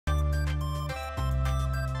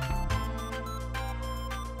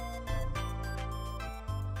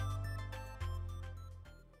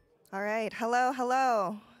All right, hello,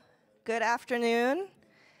 hello. Good afternoon.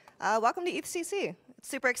 Welcome to EthCC. It's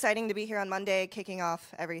super exciting to be here on Monday, kicking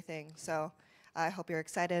off everything. So I hope you're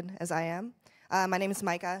excited as I am. My name is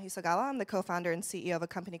Maika Isogawa. I'm the co-founder and CEO of a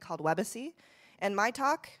company called Webacy. And my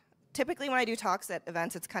talk, typically when I do talks at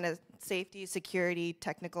events, it's kind of safety, security,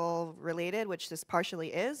 technical related, which this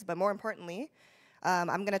partially is. But more importantly, I'm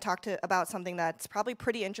going to talk about something that's probably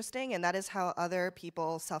pretty interesting, and that is how other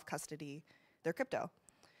people self-custody their crypto.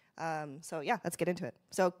 So yeah, let's get into it.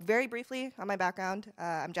 So very briefly on my background,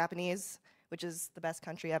 I'm Japanese, which is the best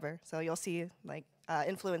country ever. So you'll see like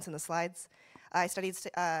influence in the slides. I studied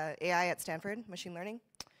AI at Stanford, machine learning.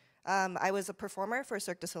 I was a performer for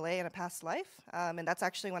Cirque du Soleil in a past life, and that's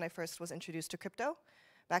actually when I first was introduced to crypto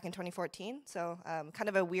back in 2014. So kind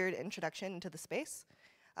of a weird introduction into the space.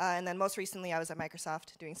 And then most recently, I was at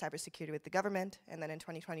Microsoft doing cybersecurity with the government. And then in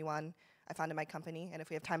 2021, I founded my company. And if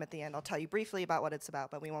we have time at the end, I'll tell you briefly about what it's about,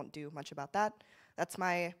 but we won't do much about that. That's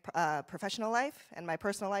my professional life. And my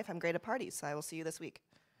personal life, I'm great at parties, so I will see you this week.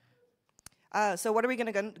 So what are we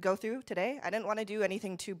going to go through today? I didn't want to do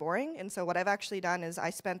anything too boring. And so what I've actually done is I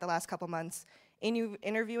spent the last couple months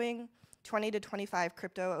interviewing 20 to 25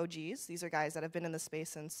 crypto OGs. These are guys that have been in the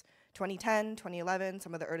space since 2010, 2011,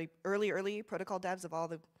 some of the early protocol devs of all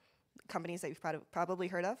the companies that you've probably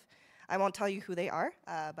heard of. I won't tell you who they are,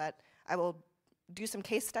 but I will do some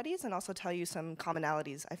case studies and also tell you some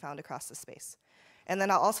commonalities I found across the space. And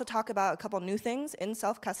then I'll also talk about a couple new things in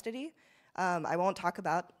self-custody. I won't talk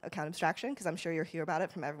about account abstraction, because I'm sure you'll hear about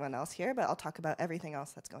it from everyone else here, but I'll talk about everything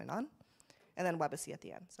else that's going on. And then Webacy at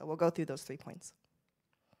the end. So we'll go through those 3 points.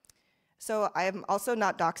 So I'm also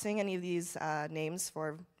not doxing any of these names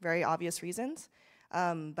for very obvious reasons,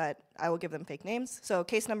 but I will give them fake names. So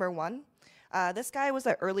case number 1, this guy was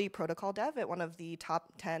an early protocol dev at one of the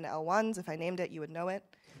top 10 L1s. If I named it, you would know it.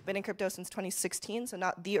 Been in crypto since 2016, so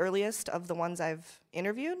not the earliest of the ones I've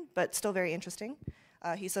interviewed, but still very interesting.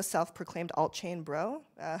 He's a self-proclaimed alt-chain bro,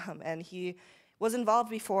 and he was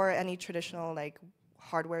involved before any traditional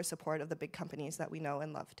hardware support of the big companies that we know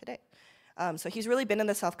and love today. So he's really been in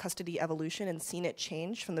the self-custody evolution and seen it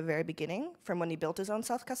change from the very beginning, from when he built his own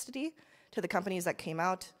self-custody to the companies that came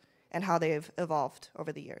out and how they've evolved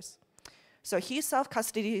over the years. So he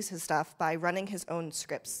self-custodies his stuff by running his own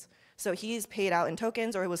scripts. So he's paid out in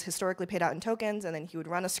tokens, or it was historically paid out in tokens, and then he would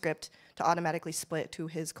run a script to automatically split to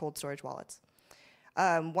his cold storage wallets.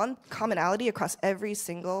 One commonality across every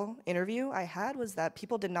single interview I had was that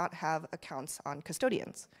people did not have accounts on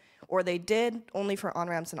custodians, or they did only for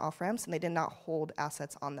on-ramps and off-ramps, and they did not hold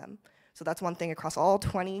assets on them. So that's one thing across all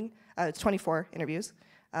 24 interviews.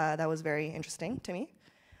 That was very interesting to me.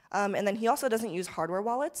 And then he also doesn't use hardware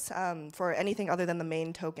wallets for anything other than the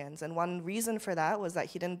main tokens. And one reason for that was that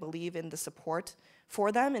he didn't believe in the support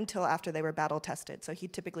for them until after they were battle tested. So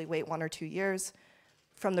he'd typically wait 1 or 2 years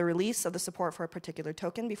from the release of the support for a particular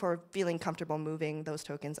token before feeling comfortable moving those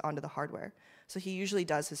tokens onto the hardware. So he usually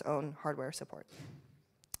does his own hardware support.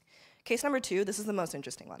 Case number 2, this is the most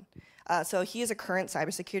interesting one. So he is a current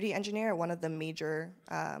cybersecurity engineer at one of the major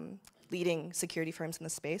leading security firms in the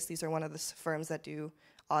space. These are one of the firms that do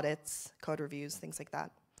audits, code reviews, things like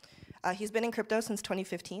that. He's been in crypto since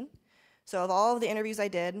 2015. So of all of the interviews I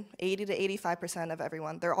did, 80 to 85% of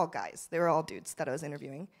everyone, they're all guys. They were all dudes that I was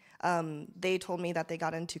interviewing. They told me that they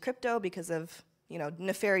got into crypto because of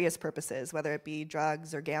nefarious purposes, whether it be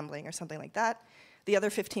drugs or gambling or something like that. The other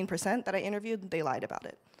 15% that I interviewed, they lied about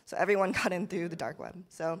it. So everyone got in through the dark web.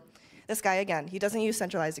 So this guy, again, he doesn't use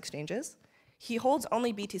centralized exchanges. He holds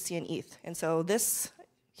only BTC and ETH. And so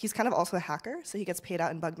he's kind of also a hacker, so he gets paid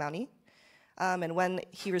out in bug bounty. And when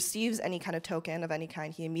he receives any kind of token of any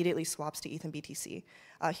kind, he immediately swaps to ETH and BTC.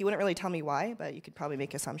 He wouldn't really tell me why, but you could probably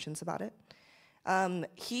make assumptions about it.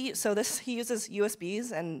 He uses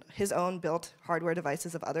USBs and his own built hardware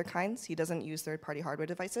devices of other kinds. He doesn't use third-party hardware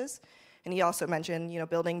devices. And he also mentioned,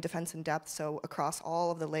 building defense in depth, so across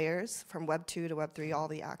all of the layers, from Web 2 to Web 3, all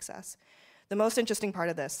the access. The most interesting part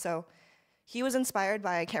of this, so he was inspired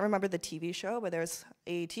by, I can't remember the TV show, but there's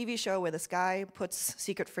a TV show where this guy puts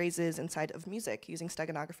secret phrases inside of music using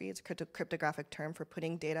steganography. It's a cryptographic term for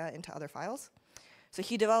putting data into other files. So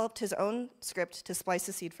he developed his own script to splice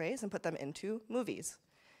the seed phrase and put them into movies.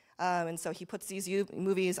 And so he puts these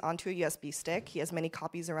movies onto a USB stick. He has many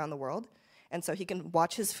copies around the world. And so he can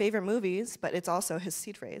watch his favorite movies, but it's also his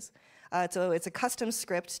seed phrase. So it's a custom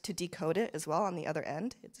script to decode it as well on the other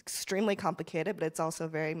end. It's extremely complicated, but it's also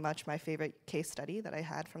very much my favorite case study that I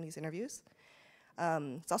had from these interviews.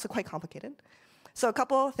 It's also quite complicated. So a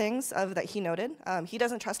couple things that he noted. He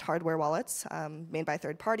doesn't trust hardware wallets made by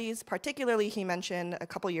third parties. Particularly, he mentioned a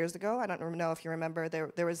couple years ago, I don't know if you remember,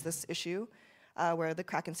 there was this issue where the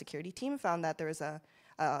Kraken security team found that there was a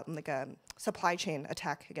supply chain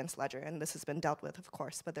attack against Ledger, and this has been dealt with, of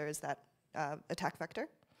course, but there is that attack vector.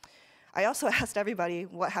 I also asked everybody,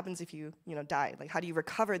 what happens if you die? Like, how do you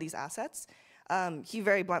recover these assets? He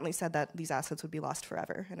very bluntly said that these assets would be lost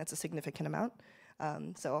forever, and it's a significant amount.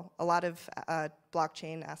 So a lot of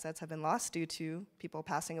blockchain assets have been lost due to people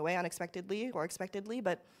passing away unexpectedly or expectedly,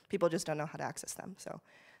 but people just don't know how to access them. So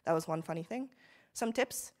that was one funny thing. Some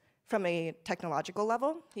tips from a technological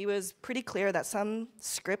level. He was pretty clear that some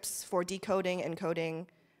scripts for decoding, encoding,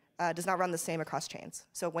 does not run the same across chains.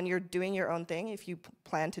 So when you're doing your own thing, if you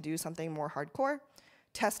plan to do something more hardcore,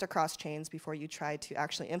 test across chains before you try to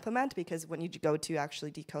actually implement, because when you go to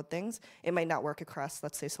actually decode things, it might not work across,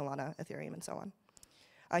 let's say, Solana, Ethereum, and so on.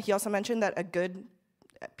 He also mentioned that a good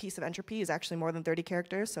piece of entropy is actually more than 30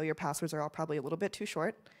 characters, so your passwords are all probably a little bit too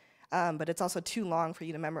short, but it's also too long for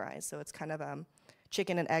you to memorize, so it's kind of a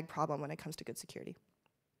chicken and egg problem when it comes to good security.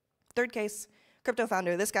 Third case, crypto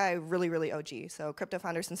founder. This guy, really OG, so crypto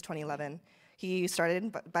founder since 2011. He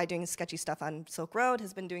started by doing sketchy stuff on Silk Road,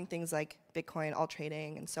 has been doing things like Bitcoin, alt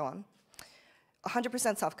trading, and so on.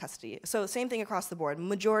 100% self-custody. So same thing across the board.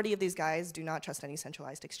 Majority of these guys do not trust any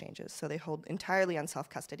centralized exchanges, so they hold entirely on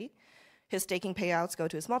self-custody. His staking payouts go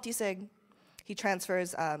to his multisig. He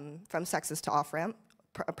transfers from sexes to off-ramp,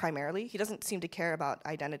 primarily. He doesn't seem to care about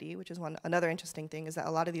identity, which is another interesting thing, is that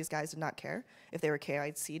a lot of these guys did not care if they were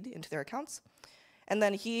KYC'd into their accounts. And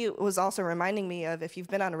then he was also reminding me of, if you've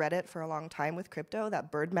been on Reddit for a long time with crypto,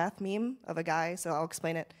 that bird math meme of a guy, so I'll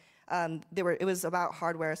explain it. It was about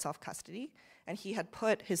hardware self-custody, and he had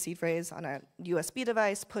put his seed phrase on a USB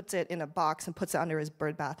device, puts it in a box, and puts it under his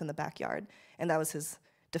bird bath in the backyard, and that was his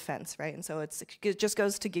defense, right? And so it just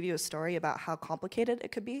goes to give you a story about how complicated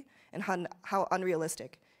it could be and how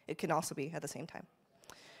unrealistic it can also be at the same time.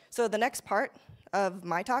 So the next part of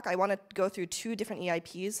my talk, I want to go through 2 different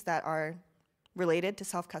EIPs that are related to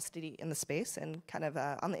self-custody in the space and kind of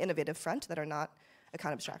on the innovative front that are not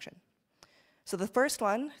account abstraction. So the first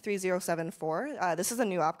one, 3074, this is a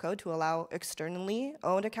new opcode to allow externally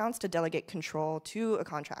owned accounts to delegate control to a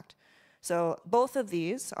contract. So both of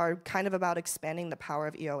these are kind of about expanding the power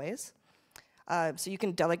of EOAs. So you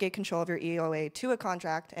can delegate control of your EOA to a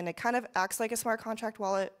contract, and it kind of acts like a smart contract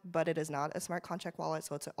wallet, but it is not a smart contract wallet,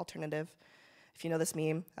 so it's an alternative. If you know this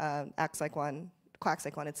meme, acts like one, quacks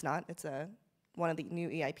like one, it's not. It's one of the new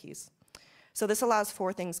EIPs. So this allows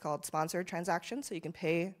for things called sponsored transactions, so you can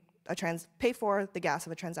pay for the gas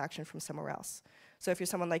of a transaction from somewhere else. So if you're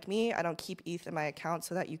someone like me, I don't keep ETH in my account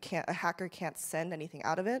so that a hacker can't send anything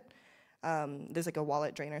out of it. There's like a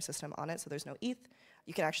wallet drainer system on it, so there's no ETH.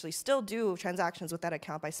 You can actually still do transactions with that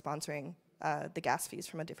account by sponsoring the gas fees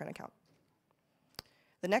from a different account.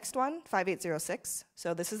 The next one, 5806.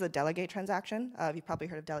 So this is a delegate transaction. You've probably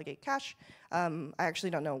heard of Delegate Cash. I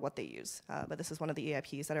actually don't know what they use, but this is one of the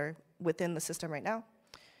EIPs that are within the system right now.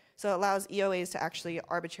 So it allows EOAs to actually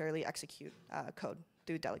arbitrarily execute code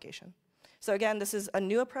through delegation. So again, this is a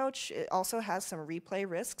new approach. It also has some replay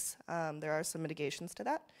risks. There are some mitigations to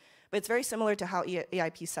that. But it's very similar to how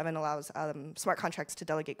EIP 7 allows smart contracts to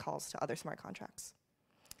delegate calls to other smart contracts.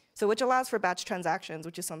 So which allows for batch transactions,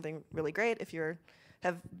 which is something really great if you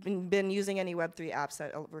have been using any Web3 apps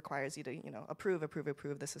that requires you to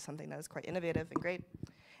approve. This is something that is quite innovative and great.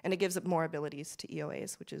 And it gives it more abilities to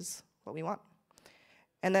EOAs, which is what we want.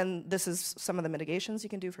 And then this is some of the mitigations you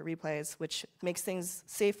can do for replays, which makes things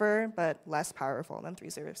safer but less powerful than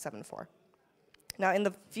 3074. Now, in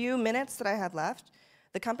the few minutes that I have left,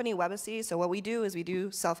 the company Webacy, so what we do is we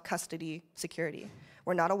do self-custody security.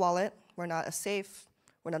 We're not a wallet, we're not a safe,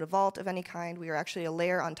 we're not a vault of any kind. We are actually a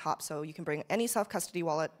layer on top, so you can bring any self-custody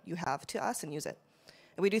wallet you have to us and use it.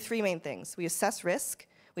 And we do 3 main things. We assess risk,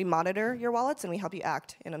 we monitor your wallets, and we help you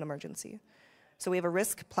act in an emergency. So we have a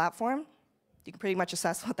risk platform. You can pretty much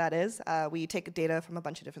assess what that is. We take data from a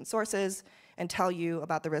bunch of different sources and tell you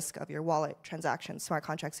about the risk of your wallet, transactions, smart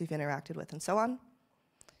contracts you've interacted with, and so on.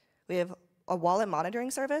 We have a wallet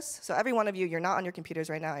monitoring service. So every one of you, you're not on your computers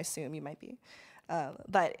right now, I assume you might be.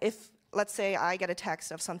 But if, let's say, I get a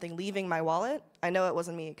text of something leaving my wallet, I know it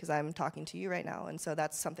wasn't me because I'm talking to you right now, and so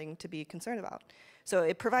that's something to be concerned about. So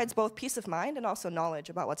it provides both peace of mind and also knowledge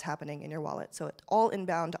about what's happening in your wallet. So it's all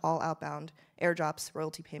inbound, all outbound, airdrops,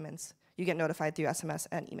 royalty payments. You get notified through SMS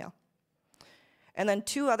and email. And then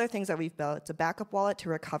 2 other things that we've built. It's a backup wallet to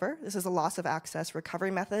recover. This is a loss of access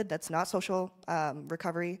recovery method that's not social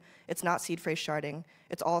recovery. It's not seed phrase sharding.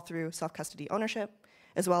 It's all through self-custody ownership,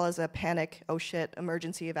 as well as a panic, oh shit,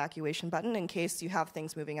 emergency evacuation button in case you have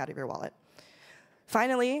things moving out of your wallet.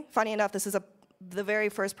 Finally, funny enough, this is the very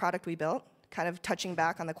first product we built, kind of touching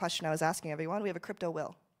back on the question I was asking everyone. We have a crypto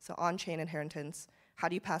will. So on-chain inheritance, how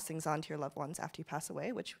do you pass things on to your loved ones after you pass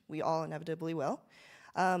away, which we all inevitably will.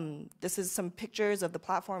 This is some pictures of the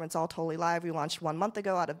platform. It's all totally live. We launched 1 month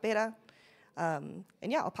ago out of beta. And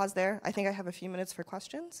yeah, I'll pause there. I think I have a few minutes for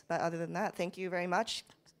questions, but other than that, thank you very much.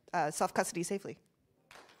 Self-custody safely.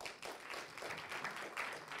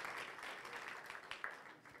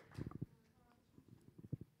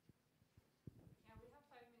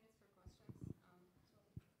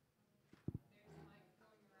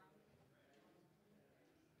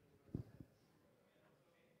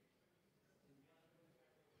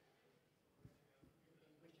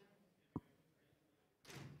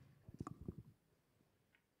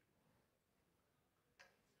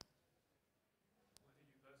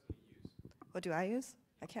 What do I use?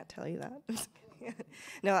 I can't tell you that.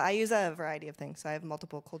 No, I use a variety of things. So I have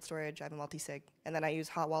multiple cold storage, I have a multi-sig, and then I use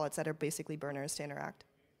hot wallets that are basically burners to interact.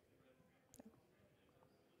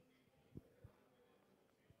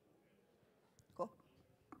 Cool.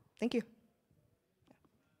 Thank you.